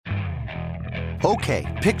Okay,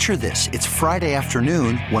 picture this. It's Friday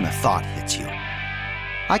afternoon when a thought hits you.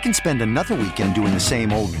 I can spend another weekend doing the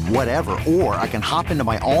same old whatever, or I can hop into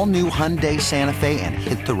my all-new Hyundai Santa Fe and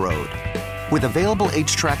hit the road. With available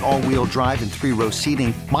H-Track all-wheel drive and 3-row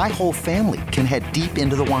seating, my whole family can head deep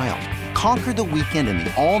into the wild. Conquer the weekend in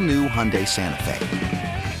the all-new Hyundai Santa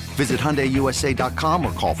Fe. Visit HyundaiUSA.com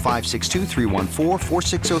or call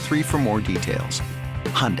 562-314-4603 for more details.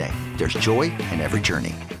 Hyundai, there's joy in every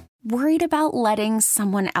journey. Worried about letting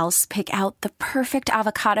someone else pick out the perfect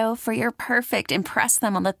avocado for your perfect impress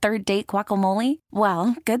them on the third date guacamole?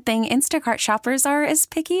 Well, good thing Instacart shoppers are as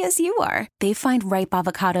picky as you are. They find ripe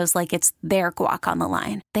avocados like it's their guac on the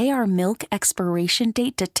line. They are milk expiration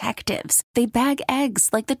date detectives. They bag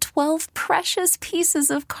eggs like the 12 precious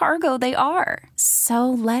pieces of cargo they are. So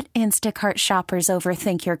let Instacart shoppers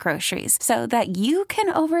overthink your groceries so that you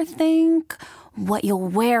can overthink what you'll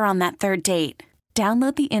wear on that third date.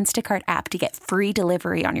 Download the Instacart app to get free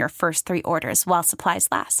delivery on your first 3 orders while supplies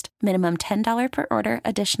last. Minimum $10 per order.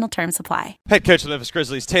 Additional terms apply. Head coach of the Memphis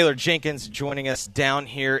Grizzlies, Taylor Jenkins, joining us down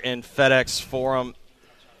here in FedEx Forum.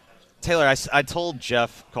 Taylor, I told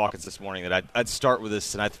Jeff Calkins this morning that I'd start with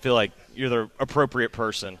this, and I feel like you're the appropriate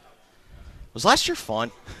person. Was last year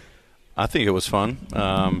fun? I think it was fun.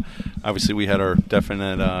 Obviously, we had our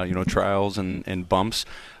definite, trials and bumps.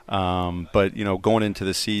 But, going into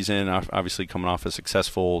the season, obviously coming off a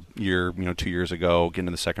successful year, 2 years ago, getting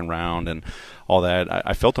to the second round and all that,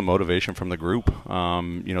 I felt a motivation from the group.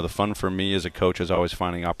 The fun for me as a coach is always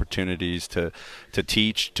finding opportunities to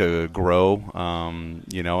teach, to grow,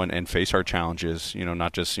 and face our challenges,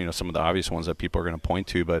 not just, some of the obvious ones that people are going to point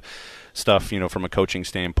to, but stuff, from a coaching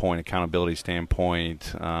standpoint, accountability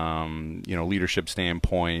standpoint, leadership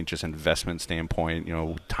standpoint, just investment standpoint,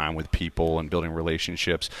 time with people and building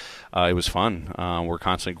relationships. It was fun. We're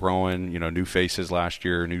constantly growing, new faces last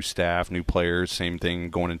year, new staff, new players, same thing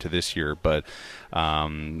going into this year. But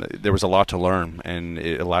there was a lot to learn, and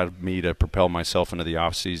it allowed me to propel myself into the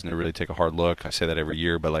offseason to really take a hard look. I say that every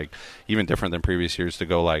year, but even different than previous years, to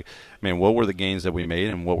go man, what were the gains that we made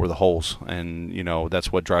and what were the holes? And,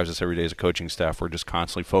 that's what drives us every day as a coaching staff. We're just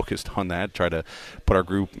constantly focused on that, try to put our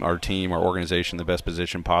group, our team, our organization in the best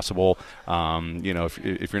position possible.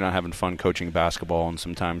 If you're not having fun coaching basketball and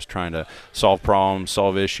sometimes trying to solve problems,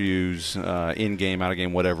 solve issues, in-game,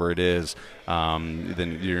 out-of-game, whatever it is,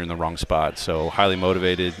 then you're in the wrong spot. So highly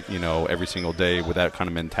motivated, every single day with that kind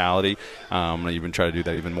of mentality. I'm going to even try to do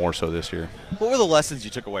that even more so this year. What were the lessons you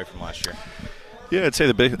took away from last year? Yeah, I'd say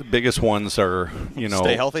the biggest ones are,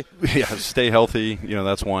 stay healthy? Yeah, stay healthy.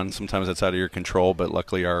 That's one. Sometimes that's out of your control, but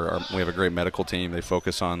luckily we have a great medical team. They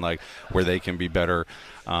focus on, where they can be better.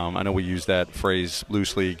 I know we use that phrase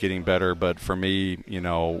loosely, getting better, but for me,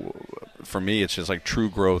 it's just true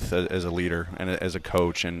growth as a leader and as a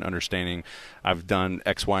coach, and understanding I've done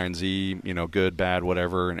X, Y, and Z, good, bad,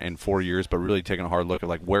 whatever, in 4 years, but really taking a hard look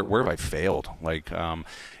at where have I failed?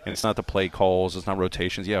 And it's not the play calls, it's not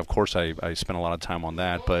rotations. Yeah, of course I spent a lot of time on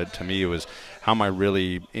that, but to me it was, how am I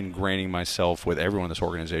really ingraining myself with everyone in this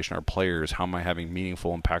organization, our players? How am I having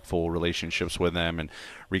meaningful, impactful relationships with them, and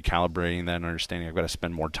recalibrating that and understanding I've got to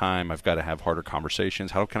spend more time, I've got to have harder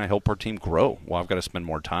conversations. How can I help our team grow? Well, I've got to spend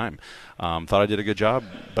more time. Thought I did a good job,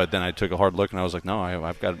 but then I took a hard look and I was like, no,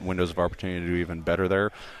 I've got windows of opportunity to do even better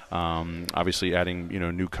there. Obviously adding,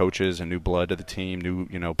 new coaches and new blood to the team,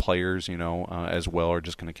 new, players, as well, are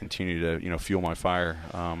just going to continue to, fuel my fire,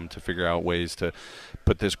 to figure out ways to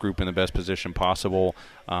put this group in the best position possible.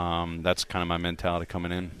 That's kind of my mentality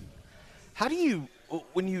coming in. How do you,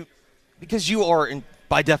 because you are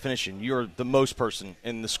by definition, you're the most person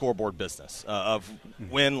in the scoreboard business of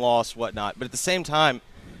win, loss, whatnot. But at the same time,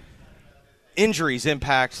 injuries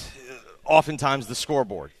impact oftentimes the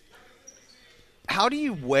scoreboard. How do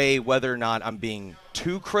you weigh whether or not I'm being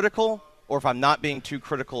too critical or if I'm not being too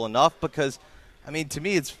critical enough? Because, to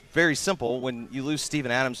me, it's very simple. When you lose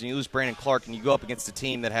Steven Adams and you lose Brandon Clark and you go up against a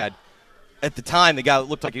team that had, at the time, the guy that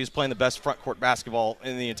looked like he was playing the best front court basketball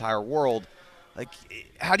in the entire world,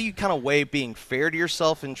 how do you kind of weigh being fair to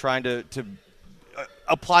yourself and trying to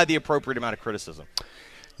apply the appropriate amount of criticism?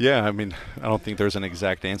 Yeah, I don't think there's an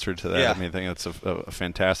exact answer to that. Yeah. I think that's a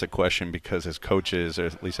fantastic question, because as coaches, or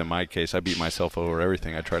at least in my case, I beat myself over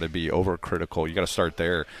everything. I try to be overcritical. You got to start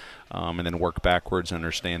there, and then work backwards and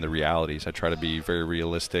understand the realities. I try to be very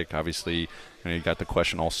realistic. Obviously, you got the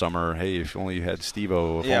question all summer, hey, if only you had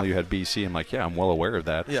Steve-O, if only you had BC. I'm like, yeah, I'm well aware of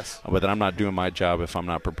that. Yes. But then I'm not doing my job if I'm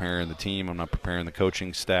not preparing the team, I'm not preparing the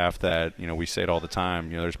coaching staff. That, we say it all the time.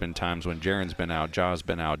 There's been times when Jaren's been out, Ja's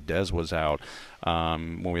been out, Dez was out.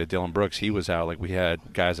 When we had Dylan Brooks, he was out. We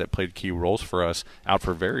had guys that played key roles for us out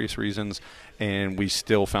for various reasons. and we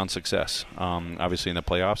still found success. Obviously, in the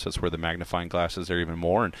playoffs, that's where the magnifying glass is there even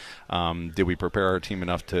more. And did we prepare our team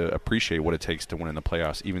enough to appreciate what it takes to win in the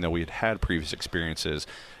playoffs, even though we had previous experiences,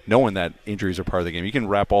 knowing that injuries are part of the game? You can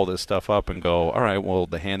wrap all this stuff up and go, all right, well,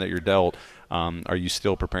 the hand that you're dealt, are you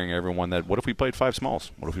still preparing everyone that, what if we played 5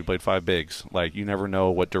 smalls? What if we played 5 bigs? Like, you never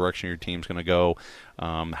know what direction your team's going to go.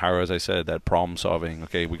 How, as I said, that problem solving.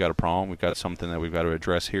 Okay, we got a problem. We've got something that we've got to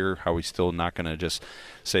address here. How are we still not going to just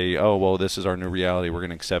say, oh, well, this is our new reality. We're going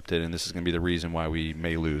to accept it, and this is going to be the reason why we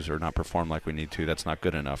may lose or not perform like we need to. That's not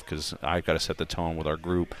good enough, because I've got to set the tone with our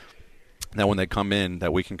group that when they come in,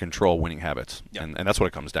 that we can control winning habits. Yep. And that's what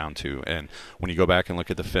it comes down to. And when you go back and look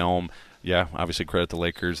at the film, yeah, obviously credit the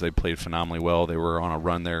Lakers. They played phenomenally well. They were on a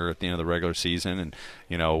run there at the end of the regular season. And,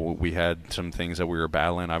 you know, we had some things that we were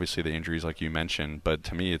battling, obviously the injuries like you mentioned. But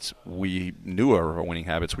to me, we knew our winning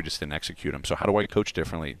habits. We just didn't execute them. So how do I coach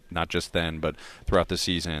differently, not just then, but throughout the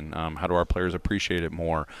season? How do our players appreciate it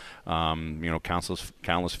more?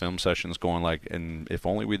 Countless film sessions going like, and if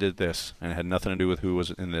only we did this, and it had nothing to do with who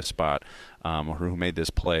was in this spot or who made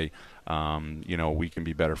this play. We can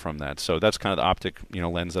be better from that. So that's kind of the optic,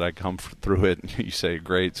 lens that I come through it. You say,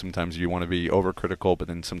 great. Sometimes you want to be overcritical, but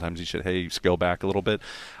then sometimes you should, hey, scale back a little bit.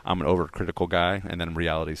 I'm an overcritical guy, and then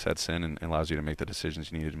reality sets in and allows you to make the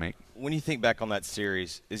decisions you needed to make. When you think back on that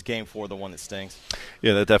series, is Game 4 the one that stings?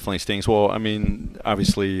 Yeah, that definitely stings. Well, I mean,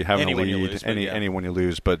 obviously having a lead, anyone you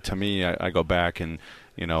lose. But to me, I go back and,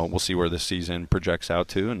 we'll see where this season projects out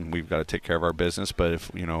to, and we've got to take care of our business. But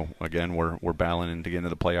if, again, we're battling to get into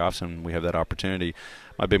the playoffs and we have that opportunity,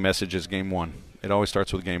 my big message is Game 1. It always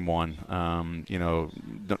starts with Game 1.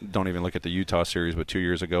 Don't even look at the Utah series, but 2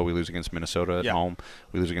 years ago we lose against Minnesota at home.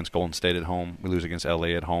 We lose against Golden State at home. We lose against LA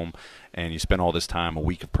at home. And you spend all this time, a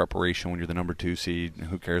week of preparation when you're the number 2 seed.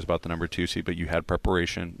 Who cares about the number 2 seed? But you had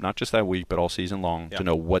preparation, not just that week, but all season long to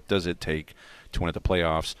know what does it take to win at the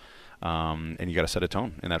playoffs. And you got to set a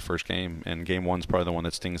tone in that first game. And Game 1's probably the one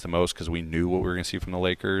that stings the most because we knew what we were going to see from the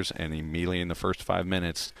Lakers. And immediately in the first 5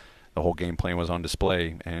 minutes, the whole game plan was on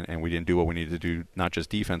display. And we didn't do what we needed to do, not just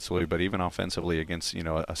defensively, but even offensively against,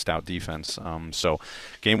 a stout defense. So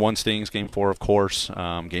Game 1 stings. Game 4, of course.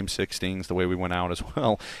 Game 6 stings the way we went out as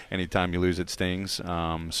well. Anytime you lose, it stings.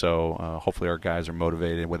 Hopefully our guys are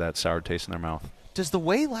motivated with that sour taste in their mouth. Does the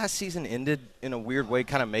way last season ended in a weird way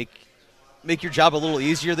kind of make your job a little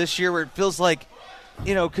easier this year, where it feels like,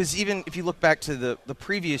 because even if you look back to the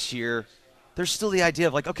previous year, there's still the idea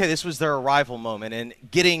of like, okay, this was their arrival moment and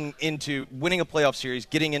getting into winning a playoff series,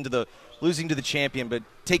 getting into losing to the champion, but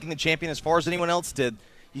taking the champion as far as anyone else did,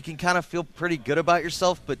 you can kind of feel pretty good about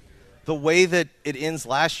yourself. But the way that it ends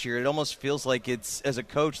last year, it almost feels like it's, as a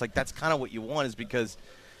coach, like that's kind of what you want, is because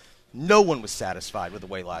no one was satisfied with the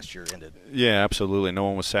way last year ended. Yeah, absolutely. No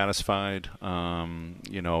one was satisfied.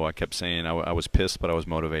 I kept saying I was pissed, but I was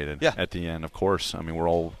motivated at the end, of course. I mean, we're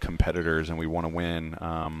all competitors, and we want to win.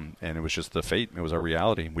 And it was just the fate. It was our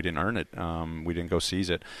reality. We didn't earn it. We didn't go seize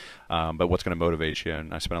it. But what's going to motivate you?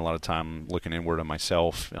 And I spent a lot of time looking inward on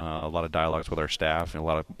myself, a lot of dialogues with our staff, and a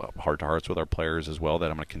lot of heart-to-hearts with our players as well that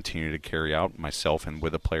I'm going to continue to carry out myself and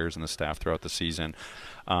with the players and the staff throughout the season.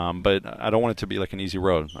 But I don't want it to be like an easy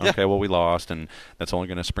road. Okay, well, we lost, and that's only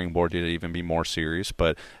going to springboard you to even be more serious.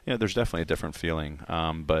 But, there's definitely a different feeling.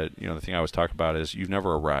 But, the thing I always talk about is you've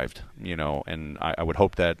never arrived, and I would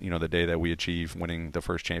hope that, the day that we achieve winning the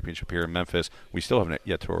first championship here in Memphis, we still haven't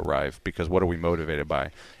yet to arrive, because what are we motivated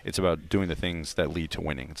by? It's about doing the things that lead to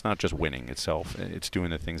winning. It's not just winning itself. It's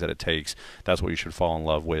doing the things that it takes. That's what you should fall in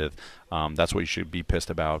love with. That's what you should be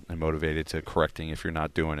pissed about and motivated to correcting if you're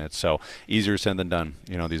not doing it. So easier said than done.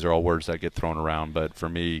 These are all words that get thrown around. But for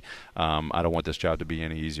me, I don't want this job to be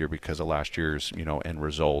any easier because of last year's, end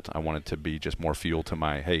result. I want it to be just more fuel to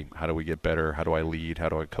my, hey, how do we get better? How do I lead? How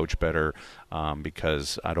do I coach better?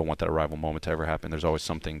 Because I don't want that arrival moment to ever happen. There's always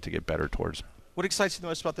something to get better towards. What excites you the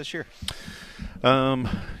most about this year?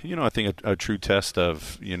 I think a true test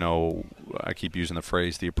of, I keep using the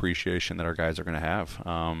phrase, the appreciation that our guys are going to have.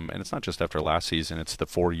 And it's not just after last season. It's the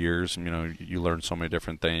 4 years. You learn so many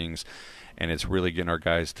different things. And it's really getting our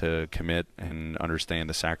guys to commit and understand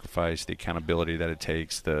the sacrifice, the accountability that it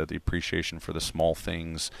takes, the appreciation for the small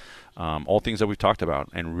things, all things that we've talked about,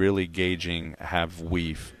 and really gauging, have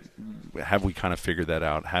we kind of figured that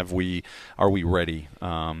out? Are we ready?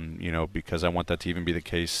 Because I want that to even be the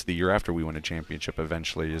case the year after we win a championship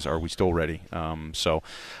eventually, are we still ready? So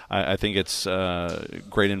I think it's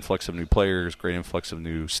great influx of new players, great influx of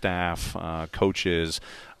new staff, coaches,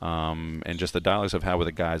 and just the dialogues I've had with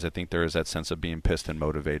the guys, I think there is that sense of being pissed and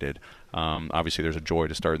motivated. Obviously, there's a joy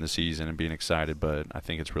to starting the season and being excited, but I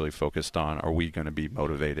think it's really focused on, are we going to be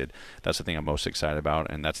motivated? That's the thing I'm most excited about,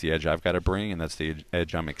 and that's the edge I've got to bring, and that's the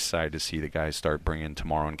edge I'm excited to see the guys start bringing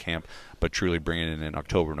tomorrow in camp, but truly bringing it in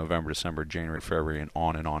October, November, December, January, February, and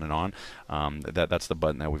on and on and on. That's the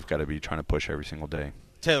button that we've got to be trying to push every single day.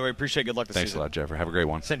 Taylor, we appreciate it. Good luck this Thanks season. Thanks a lot, Jeffrey. Have a great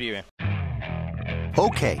one. Same to you, man.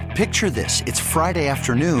 Okay, picture this. It's Friday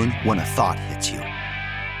afternoon when a thought hits you.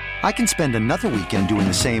 I can spend another weekend doing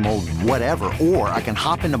the same old whatever, or I can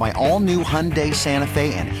hop into my all-new Hyundai Santa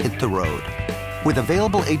Fe and hit the road. With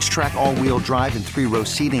available H-Track all-wheel drive and 3-row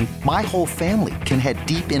seating, my whole family can head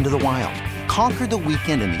deep into the wild. Conquer the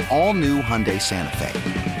weekend in the all-new Hyundai Santa Fe.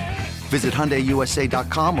 Visit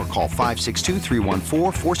HyundaiUSA.com or call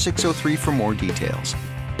 562-314-4603 for more details.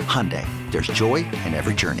 Hyundai, there's joy in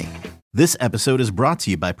every journey. This episode is brought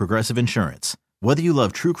to you by Progressive Insurance. Whether you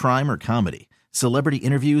love true crime or comedy, celebrity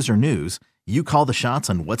interviews or news, you call the shots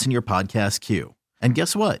on what's in your podcast queue. And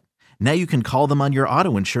guess what? Now you can call them on your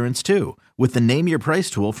auto insurance too with the Name Your Price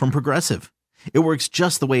tool from Progressive. It works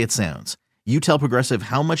just the way it sounds. You tell Progressive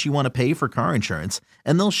how much you want to pay for car insurance,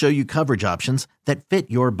 and they'll show you coverage options that fit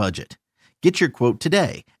your budget. Get your quote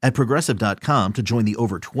today at Progressive.com to join the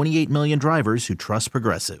over 28 million drivers who trust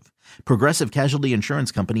Progressive. Progressive Casualty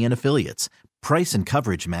Insurance Company and Affiliates. Price and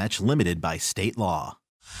coverage match limited by state law.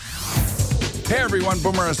 Hey everyone,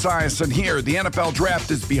 Boomer Esiason here. The NFL Draft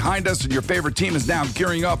is behind us and your favorite team is now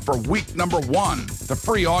gearing up for week number 1. The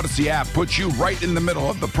free Odyssey app puts you right in the middle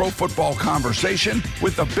of the pro football conversation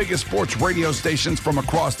with the biggest sports radio stations from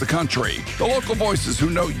across the country. The local voices who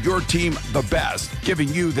know your team the best, giving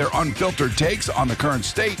you their unfiltered takes on the current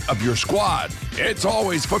state of your squad. It's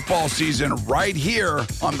always football season right here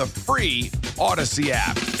on the free Odyssey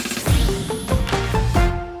app.